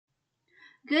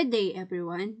Good day,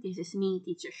 everyone. This is me,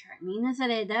 Teacher Charmaine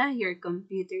Nazareda, your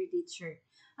computer teacher.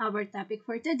 Our topic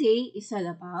for today is all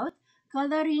about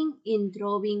coloring in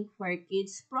drawing for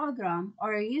kids program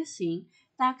or using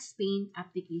TaxPaint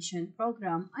application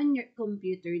program on your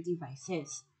computer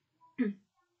devices.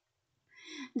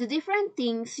 The different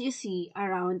things you see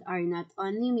around are not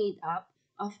only made up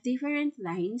of different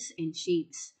lines and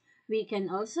shapes. We can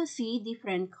also see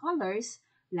different colors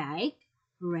like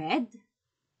red,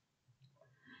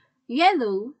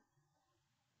 yellow,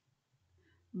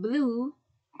 blue,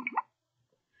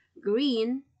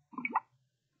 green,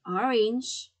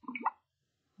 orange,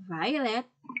 violet,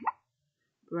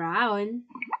 brown,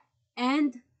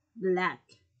 and black.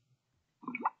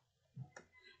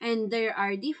 And there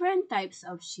are different types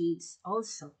of shades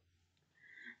also.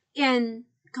 In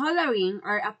coloring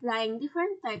or applying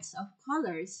different types of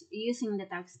colors using the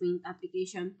TaxPaint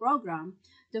application program,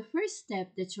 the first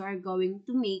step that you are going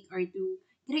to make or to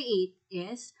create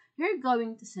is you're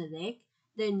going to select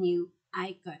the new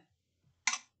icon.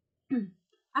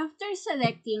 After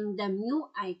selecting the new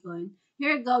icon,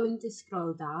 you're going to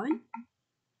scroll down.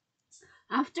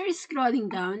 After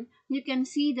scrolling down, you can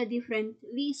see the different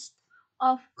list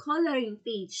of coloring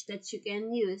page that you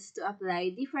can use to apply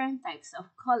different types of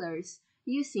colors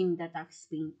using the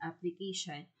TaxPaint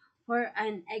application. For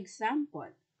an example,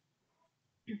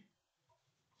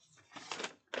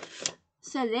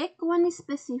 select one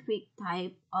specific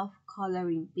type of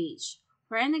coloring page.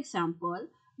 For an example,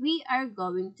 we are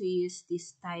going to use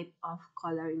this type of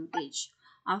coloring page.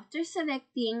 After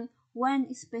selecting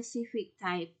one specific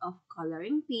type of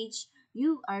coloring page,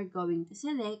 you are going to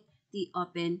select the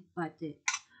open button.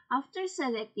 After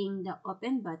selecting the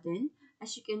open button,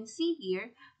 as you can see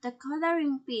here, the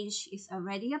coloring page is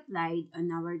already applied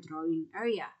on our drawing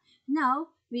area. Now,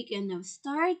 we can now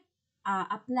start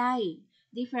applying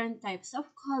different types of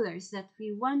colors that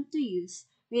we want to use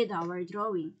with our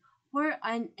drawing. For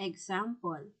an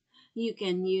example, you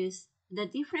can use the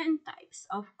different types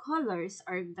of colors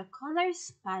or the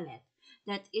colors palette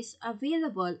that is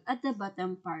available at the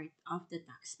bottom part of the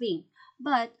TaxPaint.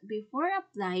 But before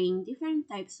applying different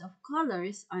types of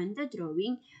colors on the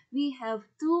drawing, we have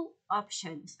two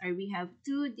options or we have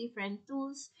two different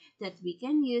tools that we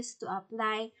can use to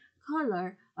apply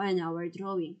color on our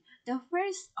drawing. The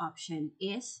first option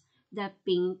is the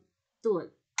paint tool.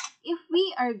 If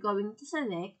we are going to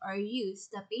select or use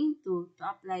the paint tool to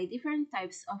apply different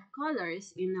types of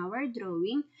colors in our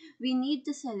drawing, we need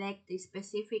to select the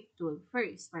specific tool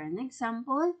first. For an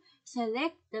example,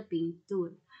 select the paint tool.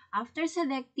 After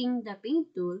selecting the paint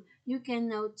tool, you can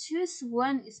now choose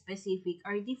one specific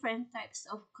or different types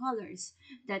of colors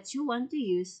that you want to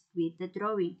use with the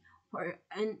drawing. For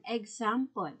an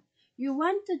example, you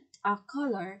want to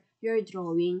color your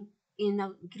drawing in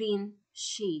a green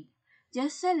shade.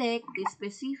 Just select the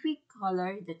specific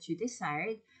color that you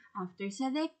desired. After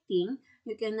selecting,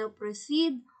 you can now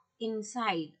proceed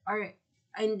inside or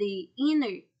in the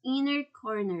inner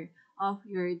corner of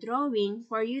your drawing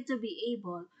for you to be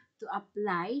able to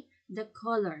apply the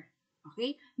color.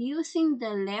 Okay? Using the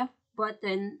left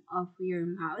button of your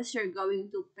mouse, you're going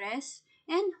to press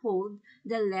and hold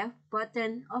the left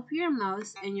button of your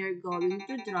mouse and you're going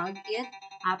to drag it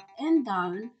up and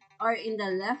down or in the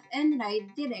left and right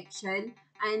direction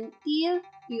until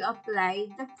you apply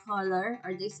the color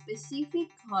or the specific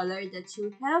color that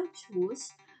you have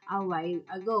choose a while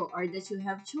ago or that you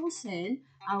have chosen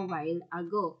a while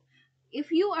ago.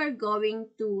 If you are going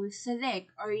to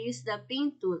select or use the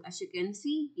paint tool, as you can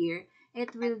see here,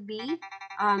 it will be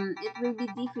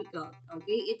difficult.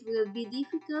 Okay, it will be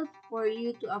difficult for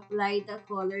you to apply the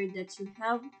color that you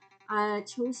have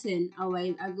chosen a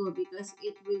while ago because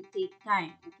it will take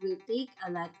time. It will take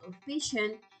a lot of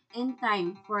patience and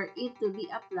time for it to be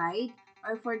applied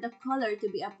or for the color to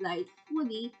be applied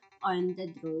fully on the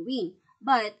drawing.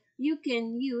 But you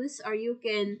can use or you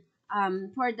can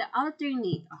for the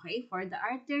alternate, okay, for the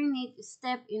alternate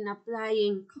step in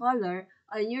applying color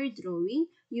on your drawing,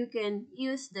 you can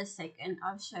use the second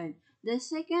option. The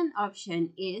second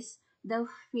option is the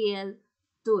fill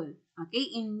tool, okay,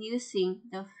 in using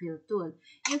the fill tool.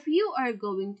 If you are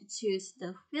going to choose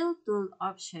the fill tool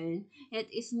option, it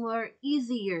is more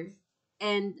easier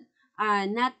and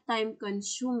not time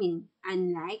consuming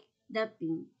unlike the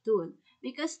paint tool.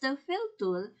 Because the fill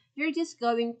tool, you're just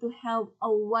going to have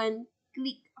a one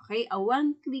click, okay, a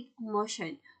one click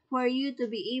motion for you to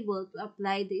be able to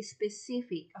apply the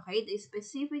specific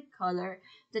color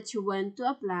that you want to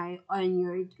apply on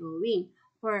your drawing.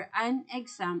 For an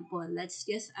example, let's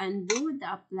just undo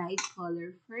the applied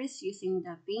color first using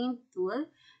the paint tool.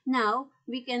 Now,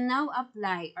 we can now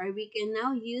apply or we can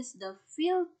now use the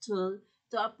fill tool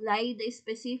to apply the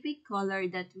specific color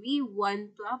that we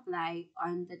want to apply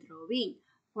on the drawing.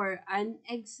 For an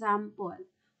example,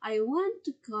 I want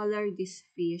to color this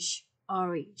fish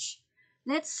orange.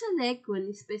 Let's select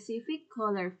one specific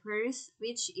color first,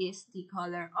 which is the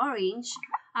color orange.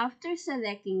 After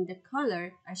selecting the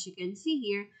color, as you can see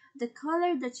here, the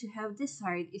color that you have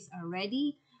desired is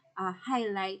already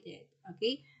highlighted.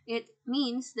 Okay, it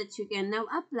means that you can now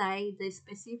apply the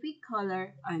specific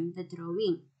color on the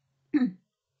drawing.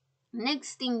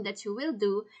 Next thing that you will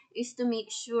do is to make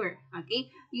sure,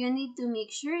 okay, you need to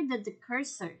make sure that the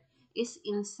cursor is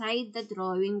inside the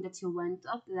drawing that you want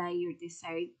to apply your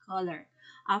desired color.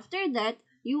 After that,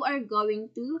 you are going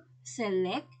to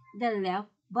select the left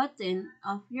button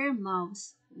of your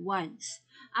mouse once.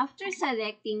 After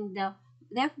selecting the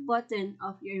left button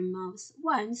of your mouse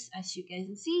once, as you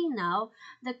can see now,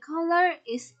 the color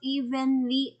is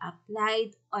evenly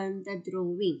applied on the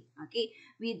drawing, okay,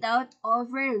 without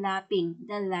overlapping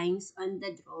the lines on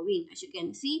the drawing. As you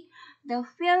can see, the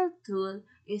fill tool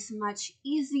is much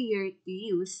easier to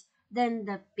use than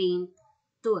the paint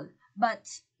tool.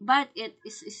 But it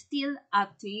is still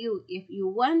up to you if you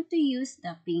want to use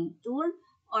the paint tool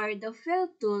or the fill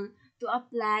tool to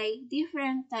apply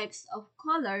different types of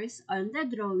colors on the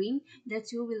drawing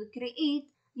that you will create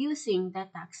using the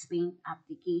Tax Paint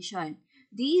application.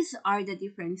 These are the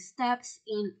different steps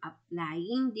in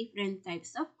applying different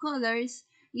types of colors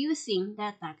using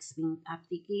the Tax Paint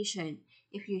application.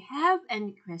 If you have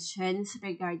any questions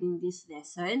regarding this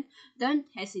lesson, don't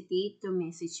hesitate to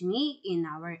message me in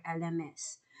our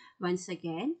LMS. Once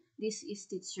again, this is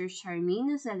Teacher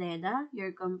Charmaine Zaleda,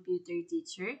 your computer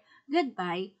teacher.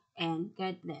 Goodbye and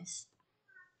God bless.